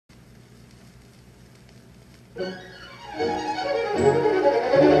The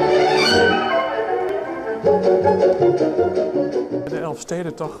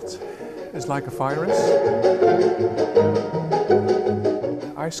Elfstedentocht is like a virus.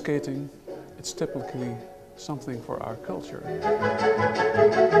 Ice skating, it's typically something for our culture.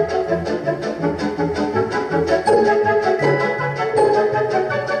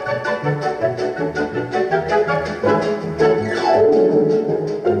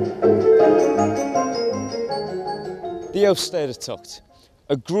 The Elfstedentocht,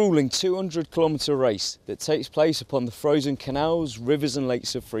 a gruelling 200-kilometre race that takes place upon the frozen canals, rivers and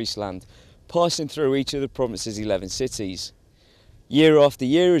lakes of Friesland, passing through each of the province's 11 cities. Year after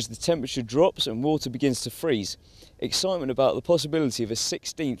year, as the temperature drops and water begins to freeze, excitement about the possibility of a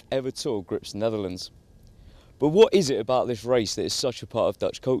 16th ever tour grips the Netherlands. But what is it about this race that is such a part of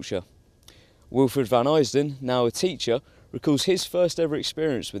Dutch culture? Wilfred van Eisden, now a teacher, recalls his first ever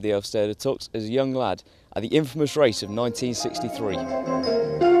experience with the Elfstedentocht as a young lad at the infamous race of 1963.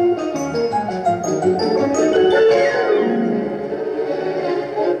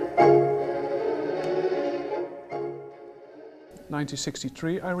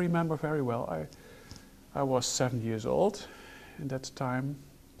 1963, I remember very well. I was 7 years old. In that time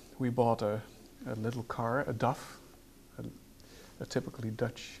we bought a little car, a DAF, a typically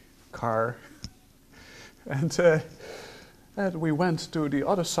Dutch car. And we went to the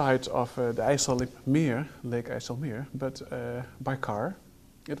other side of the IJsselmeer, Lake IJsselmeer, but by car.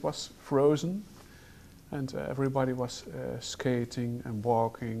 It was frozen, and everybody was skating and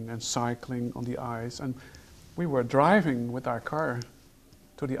walking and cycling on the ice. And we were driving with our car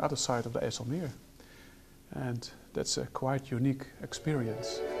to the other side of the IJsselmeer. And that's a quite unique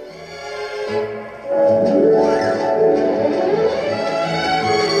experience.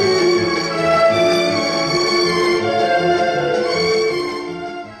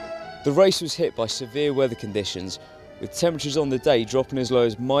 The race was hit by severe weather conditions, with temperatures on the day dropping as low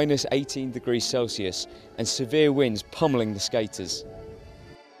as -18 degrees Celsius and severe winds pummeling the skaters.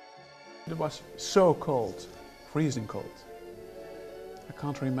 It was so cold, freezing cold. I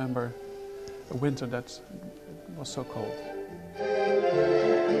can't remember a winter that was so cold.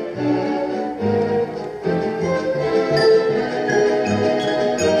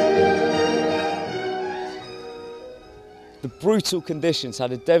 The brutal conditions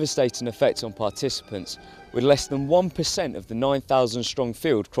had a devastating effect on participants, with less than 1% of the 9,000-strong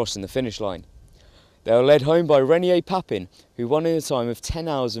field crossing the finish line. They were led home by Renier Papin, who won in a time of 10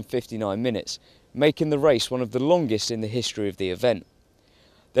 hours and 59 minutes, making the race one of the longest in the history of the event.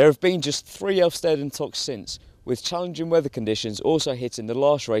 There have been just 3 Elfstedentochts since, with challenging weather conditions also hitting the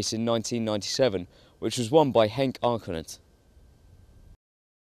last race in 1997, which was won by Henk Angenent.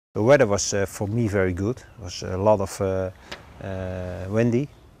 The weather was for me very good. It was a lot of windy,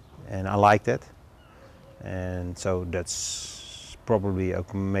 and I liked it. And so that's probably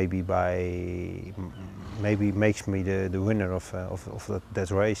maybe makes me the winner of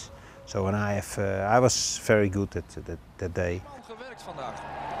that race. So I was very good that day. Gewerkt vandaag.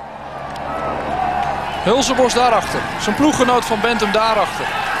 Hulsenbos daarachter, zijn ploeggenoot van Bentham daarachter.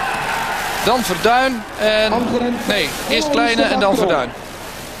 Dan Verduin en... Nee, eerst Kleine en dan Verduin.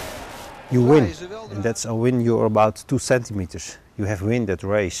 You win, and that's a win. You're about 2 centimeters. You have win that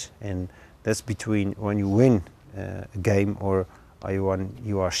race, and that's between when you win a game or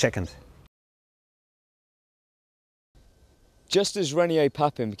you are second. Just as Renier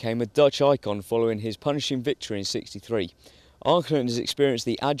Papin became a Dutch icon following his punishing victory in '63, Angenent has experienced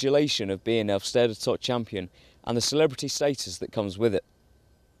the adulation of being Elfstedentocht champion and the celebrity status that comes with it.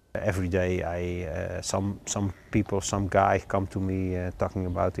 Every day, some people, some guy come to me talking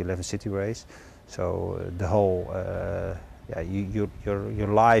about the 11 City race. So the whole,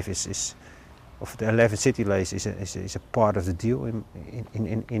 your life is of the 11 City race is a part of the deal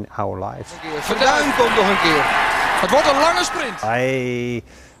in our lives. Verduin komt nog een keer. Het wordt een lange sprint.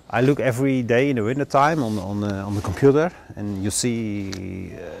 I look every day in the winter time on the computer, and you see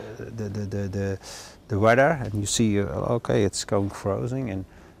the weather, and you see okay, it's going frozen, and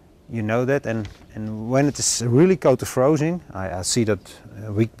you know that, and when it is really cold to frozen, I see that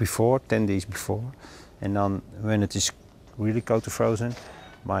a week before, 10 days before, and then when it is really cold to frozen,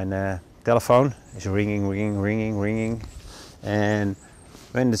 my telephone is ringing, and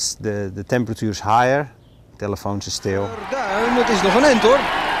when the temperature is higher, telephone is still. Verduin, het is nog een end hoor.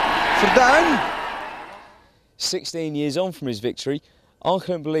 Verduin. 16 years on from his victory,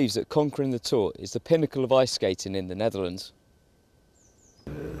 Angenent believes that conquering the Tour is the pinnacle of ice skating in the Netherlands.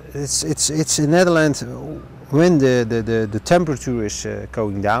 It's in Netherlands when the temperature is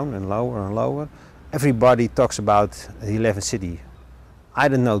going down and lower. Everybody talks about the 11 City. I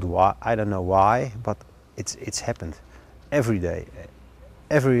don't know why, but it's happened every day.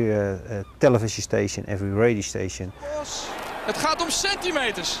 Every television station, every radio station. Het gaat om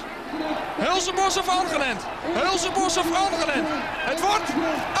centimeters. Hulsebos of Angenent? Hulsebos of Angenent? Het wordt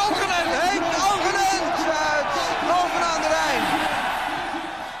Angenent! Henk, Angenent! Bovenaan de Rijn!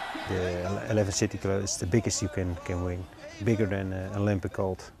 The 11 city club is the biggest you can win. Bigger than Olympic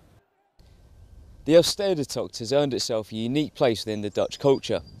gold. The Elfstedentocht has earned itself a unique place within the Dutch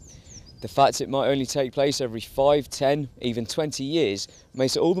culture. The fact it might only take place every 5, 10, even 20 years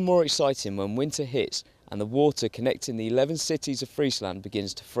makes it all the more exciting when winter hits and the water connecting the 11 cities of Friesland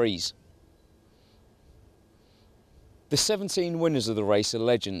begins to freeze. The 17 winners of the race are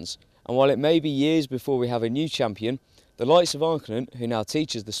legends, and while it may be years before we have a new champion, the likes of Angenent, who now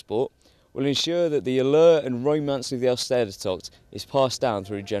teaches the sport, will ensure that the allure and romance of the Elfstedentocht is passed down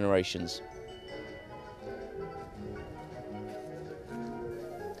through generations.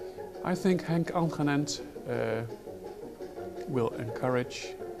 I think Henk Angenent will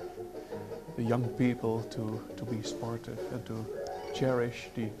encourage the young people to be sportive and to cherish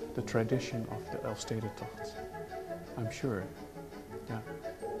the tradition of the Elfstedentocht. I'm sure, yeah.